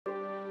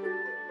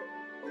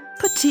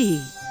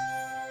Petit.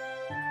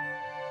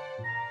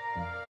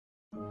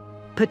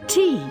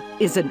 Petit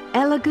is an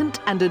elegant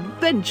and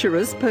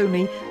adventurous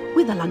pony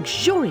with a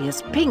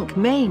luxurious pink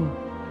mane.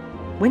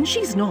 When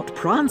she's not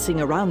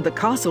prancing around the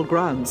castle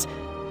grounds,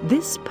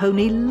 this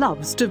pony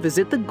loves to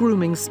visit the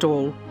grooming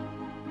stall.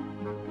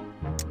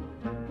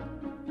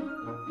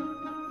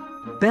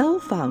 Belle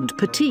found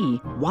Petit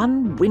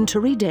one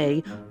wintry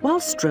day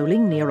while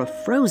strolling near a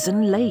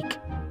frozen lake.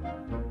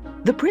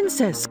 The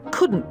princess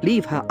couldn't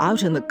leave her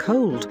out in the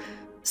cold,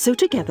 so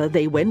together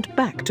they went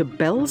back to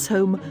Belle's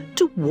home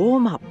to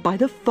warm up by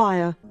the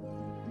fire.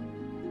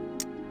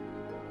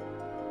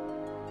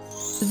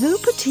 Though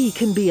Petit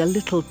can be a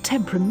little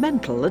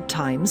temperamental at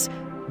times,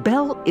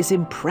 Belle is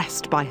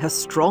impressed by her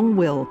strong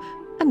will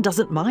and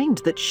doesn't mind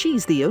that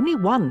she's the only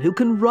one who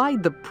can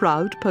ride the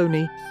proud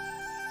pony.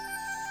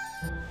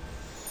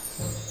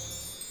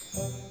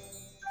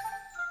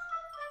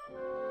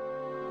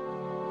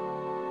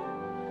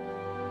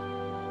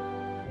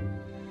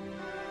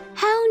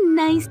 How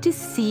nice to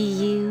see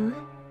you.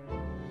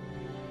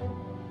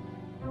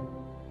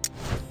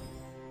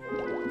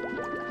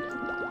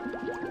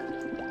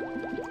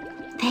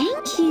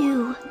 Thank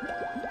you.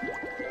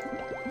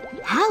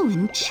 How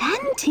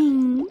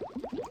enchanting.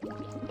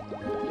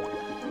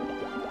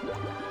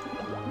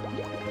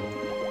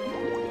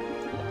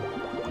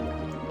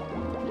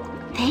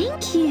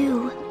 Thank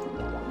you.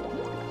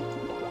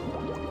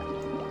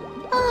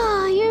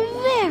 Oh,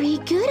 you're very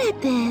good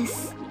at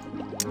this.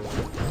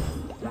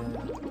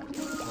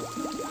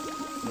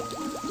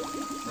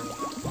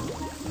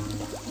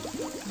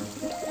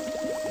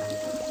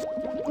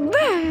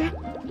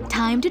 Brr!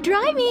 Time to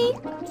dry me.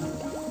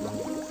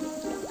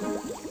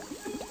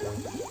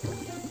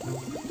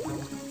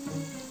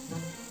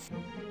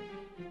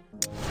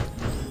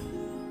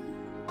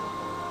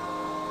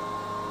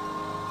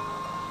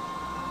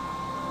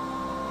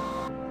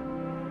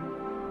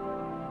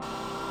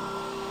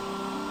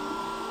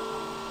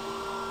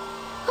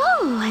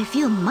 Oh, I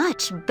feel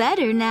much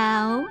better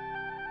now.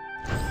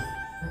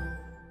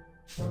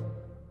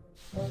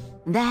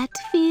 That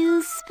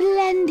feels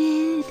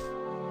splendid.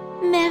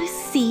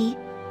 Merci.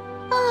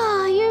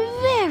 Oh,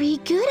 you're very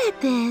good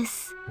at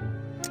this.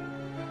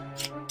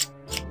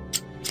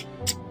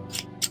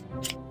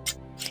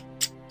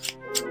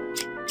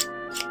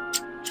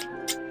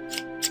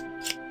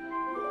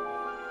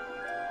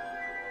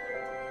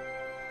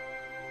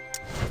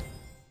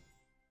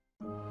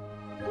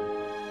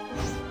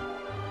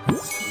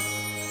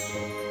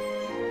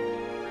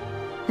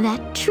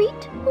 That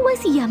treat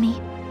was yummy.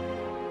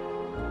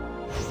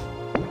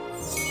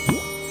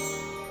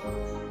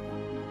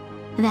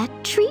 That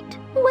treat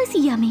was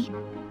yummy.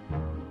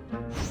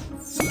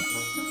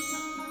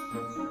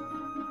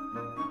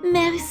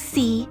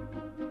 Merci.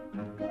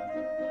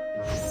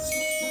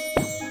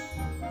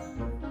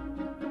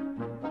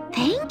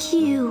 Thank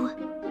you.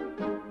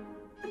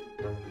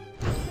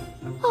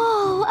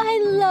 Oh,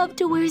 I love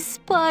to wear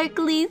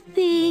sparkly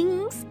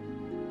things.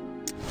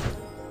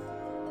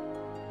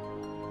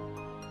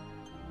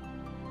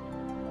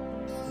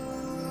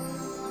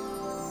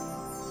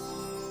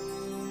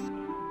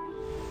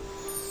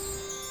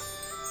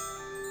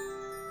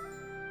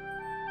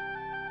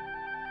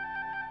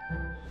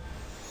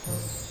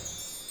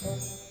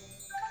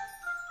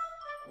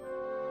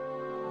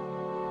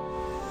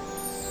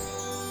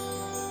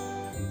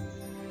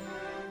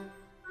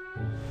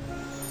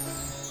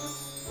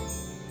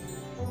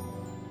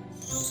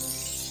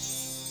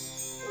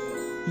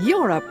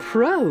 You're a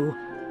pro.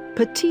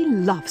 Petit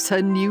loves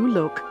her new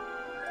look.